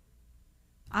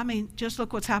 I mean, just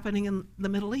look what's happening in the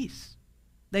Middle East.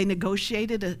 They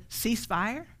negotiated a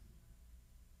ceasefire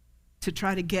to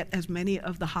try to get as many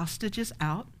of the hostages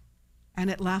out. And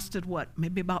it lasted, what,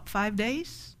 maybe about 5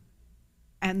 days?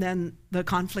 And then the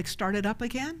conflict started up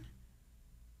again.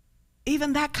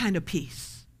 Even that kind of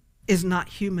peace is not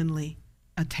humanly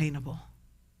attainable.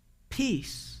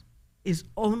 Peace is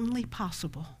only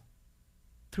possible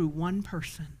through one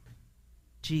person,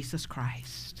 Jesus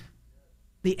Christ.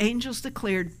 The angels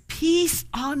declared peace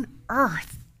on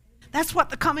earth. That's what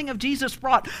the coming of Jesus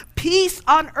brought. Peace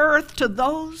on earth to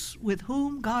those with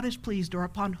whom God is pleased or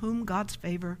upon whom God's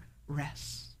favor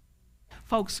rests.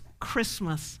 Folks,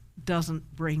 Christmas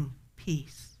doesn't bring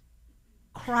peace.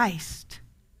 Christ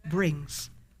brings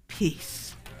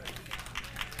peace.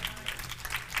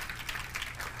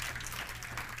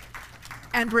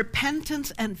 And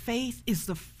repentance and faith is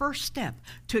the first step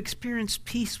to experience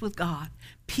peace with God,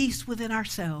 peace within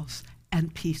ourselves,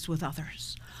 and peace with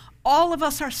others. All of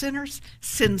us are sinners.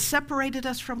 Sin separated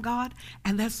us from God,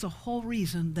 and that's the whole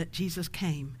reason that Jesus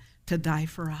came to die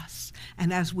for us.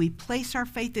 And as we place our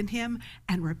faith in him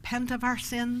and repent of our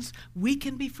sins, we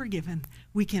can be forgiven.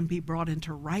 We can be brought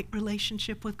into right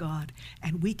relationship with God,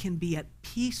 and we can be at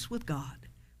peace with God,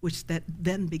 which that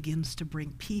then begins to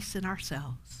bring peace in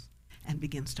ourselves and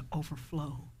begins to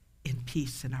overflow in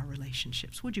peace in our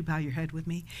relationships. Would you bow your head with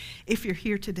me? If you're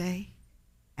here today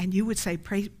and you would say,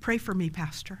 pray for me,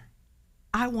 Pastor.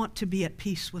 I want to be at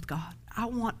peace with God. I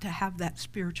want to have that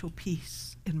spiritual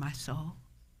peace in my soul.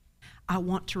 I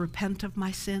want to repent of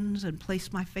my sins and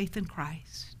place my faith in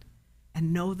Christ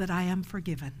and know that I am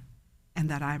forgiven and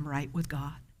that I am right with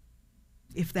God.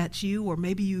 If that's you, or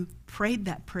maybe you prayed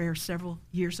that prayer several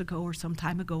years ago or some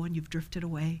time ago and you've drifted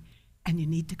away and you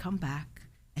need to come back,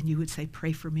 and you would say,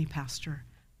 pray for me, Pastor.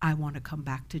 I want to come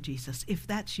back to Jesus. If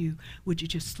that's you, would you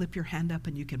just slip your hand up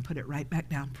and you can put it right back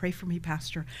down? Pray for me,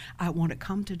 Pastor. I want to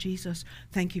come to Jesus.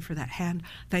 Thank you for that hand.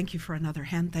 Thank you for another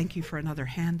hand. Thank you for another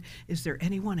hand. Is there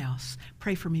anyone else?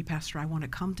 Pray for me, Pastor. I want to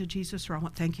come to Jesus, or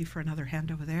thank you for another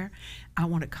hand over there. I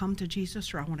want to come to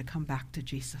Jesus, or I want to come back to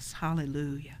Jesus.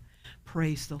 Hallelujah.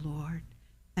 Praise the Lord.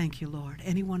 Thank you, Lord.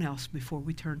 Anyone else before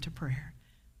we turn to prayer?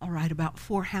 All right, about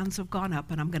 4 hands have gone up,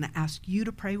 and I'm going to ask you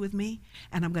to pray with me,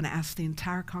 and I'm going to ask the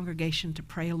entire congregation to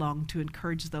pray along to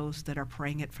encourage those that are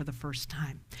praying it for the first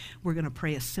time. We're going to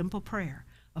pray a simple prayer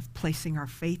of placing our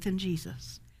faith in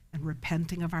Jesus and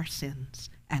repenting of our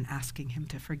sins and asking him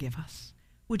to forgive us.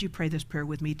 Would you pray this prayer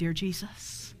with me? Dear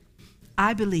Jesus,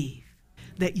 I believe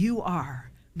that you are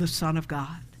the Son of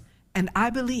God, and I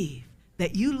believe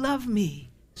that you love me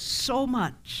so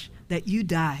much that you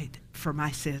died for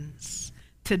my sins.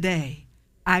 Today,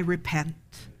 I repent.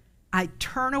 I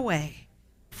turn away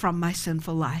from my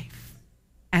sinful life,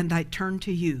 and I turn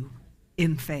to you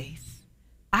in faith.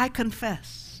 I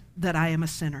confess that I am a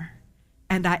sinner,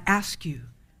 and I ask you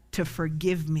to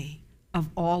forgive me of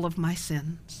all of my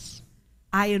sins.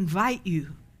 I invite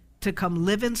you to come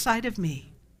live inside of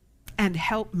me and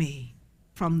help me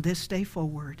from this day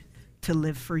forward to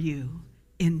live for you.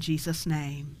 In Jesus'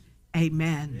 name.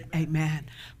 Amen. Amen.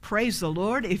 Praise the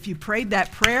Lord. If you prayed that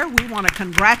prayer, we want to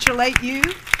congratulate you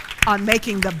on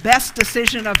making the best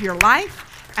decision of your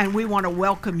life, and we want to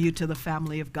welcome you to the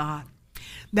family of God.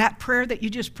 That prayer that you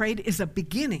just prayed is a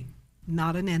beginning,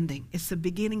 not an ending. It's the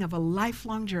beginning of a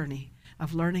lifelong journey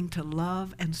of learning to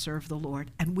love and serve the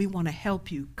Lord, and we want to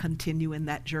help you continue in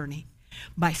that journey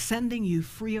by sending you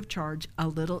free of charge a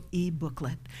little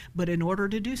e-booklet. But in order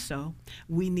to do so,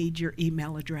 we need your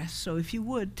email address. So if you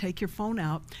would, take your phone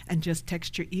out and just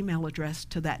text your email address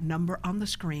to that number on the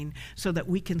screen so that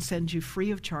we can send you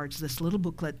free of charge this little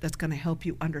booklet that's going to help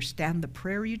you understand the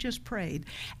prayer you just prayed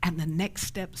and the next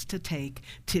steps to take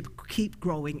to keep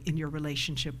growing in your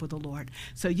relationship with the Lord.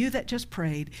 So you that just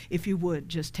prayed, if you would,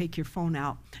 just take your phone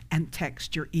out and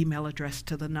text your email address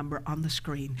to the number on the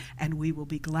screen, and we will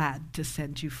be glad to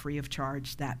send you free of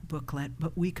charge that booklet.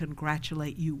 But we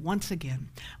congratulate you once again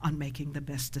on making the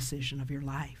best decision of your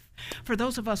life. For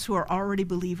those of us who are already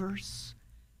believers,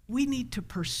 we need to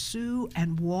pursue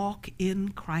and walk in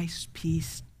Christ's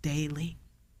peace daily.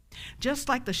 Just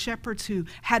like the shepherds who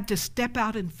had to step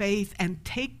out in faith and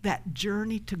take that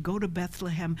journey to go to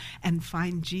Bethlehem and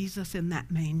find Jesus in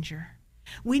that manger.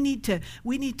 We need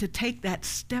to take that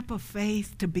step of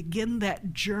faith to begin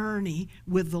that journey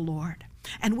with the Lord.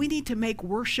 And we need to make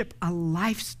worship a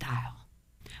lifestyle,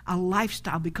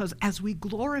 because as we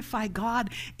glorify God,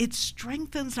 it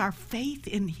strengthens our faith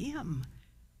in him,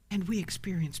 and we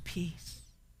experience peace.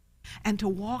 And to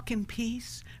walk in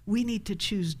peace, we need to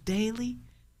choose daily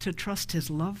to trust his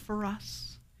love for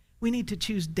us. We need to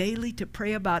choose daily to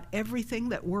pray about everything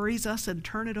that worries us and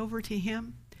turn it over to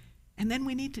him. And then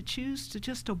we need to choose to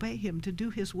just obey him, to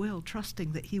do his will,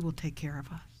 trusting that he will take care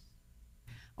of us.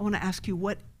 I want to ask you,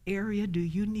 what area do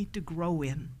you need to grow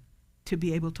in to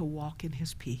be able to walk in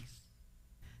his peace?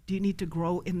 Do you need to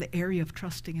grow in the area of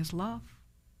trusting his love?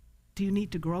 Do you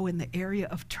need to grow in the area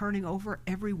of turning over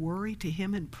every worry to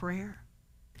him in prayer?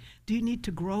 Do you need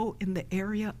to grow in the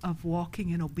area of walking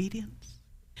in obedience?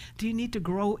 Do you need to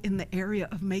grow in the area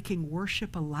of making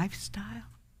worship a lifestyle?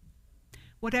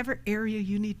 Whatever area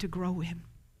you need to grow in,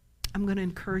 I'm going to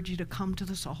encourage you to come to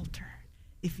this altar.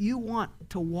 If you want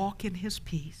to walk in his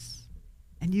peace,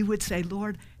 and you would say,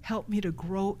 Lord, help me to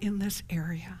grow in this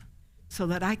area so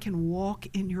that I can walk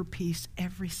in your peace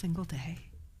every single day.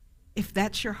 If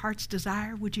that's your heart's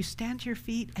desire, would you stand to your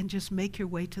feet and just make your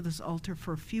way to this altar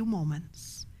for a few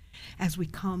moments as we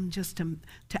come just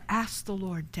to ask the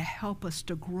Lord to help us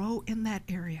to grow in that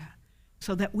area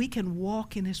so that we can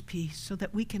walk in his peace, so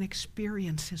that we can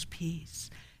experience his peace.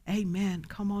 Amen.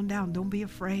 Come on down. Don't be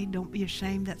afraid. Don't be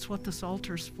ashamed. That's what this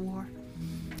altar's for.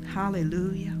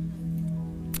 Hallelujah.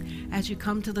 As you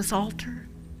come to this altar,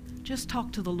 just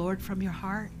talk to the Lord from your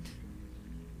heart.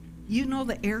 You know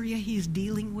the area he's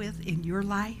dealing with in your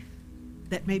life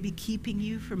that may be keeping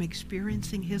you from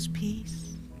experiencing his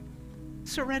peace.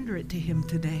 Surrender it to him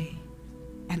today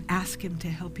and ask him to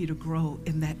help you to grow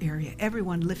in that area.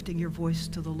 Everyone lifting your voice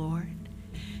to the Lord.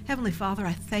 Heavenly Father,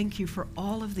 I thank you for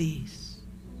all of these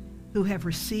who have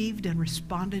received and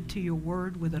responded to your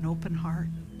word with an open heart.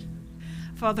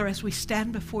 Father, as we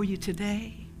stand before you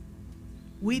today,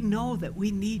 we know that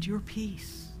we need your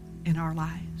peace in our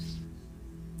lives.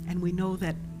 And we know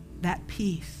that that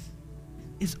peace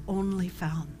is only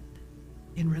found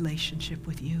in relationship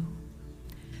with you.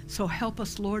 So help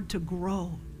us, Lord, to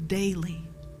grow daily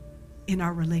in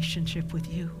our relationship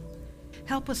with you.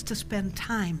 Help us to spend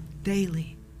time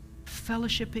daily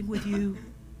fellowshipping with you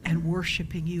and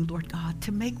worshiping you, Lord God,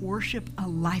 to make worship a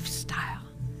lifestyle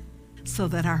so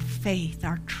that our faith,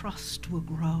 our trust will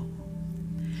grow.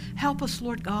 Help us,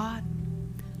 Lord God,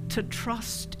 to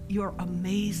trust your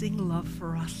amazing love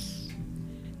for us,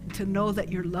 and to know that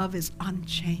your love is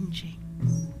unchanging.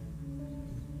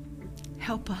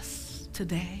 Help us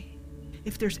today.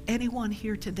 If there's anyone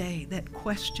here today that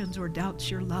questions or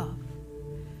doubts your love,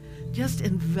 just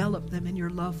envelop them in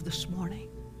your love this morning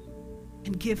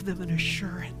and give them an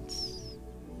assurance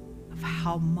of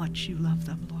how much you love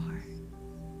them, Lord.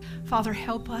 Father,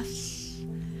 help us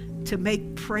to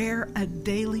make prayer a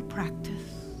daily practice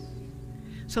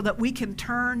so that we can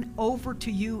turn over to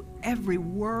you every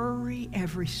worry,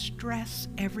 every stress,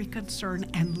 every concern,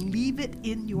 and leave it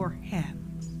in your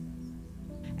hands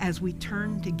as we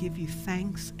turn to give you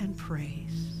thanks and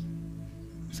praise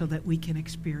so that we can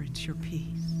experience your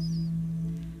peace.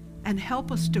 And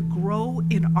help us to grow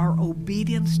in our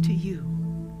obedience to you,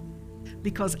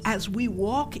 because as we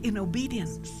walk in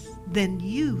obedience, then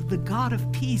you, the God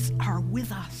of peace, are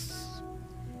with us,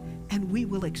 and we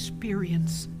will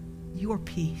experience your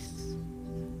peace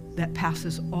that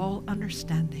passes all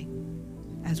understanding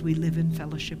as we live in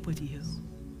fellowship with you.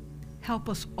 Help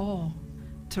us all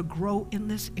to grow in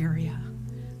this area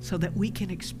so that we can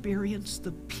experience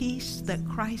the peace that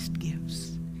Christ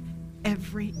gives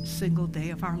every single day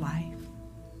of our life.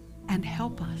 And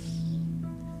help us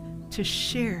to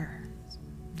share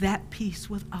that peace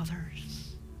with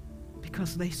others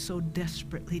because they so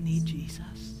desperately need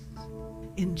Jesus.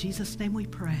 In Jesus' name we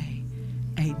pray.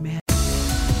 Amen.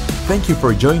 Thank you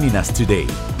for joining us today.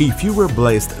 If you were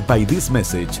blessed by this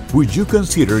message, would you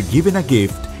consider giving a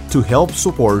gift to help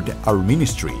support our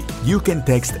ministry? You can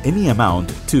text any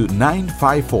amount to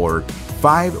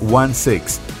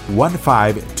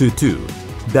 954-516-1522.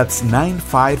 That's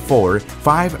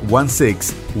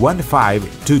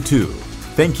 954-516-1522.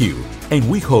 Thank you, and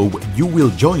we hope you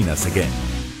will join us again.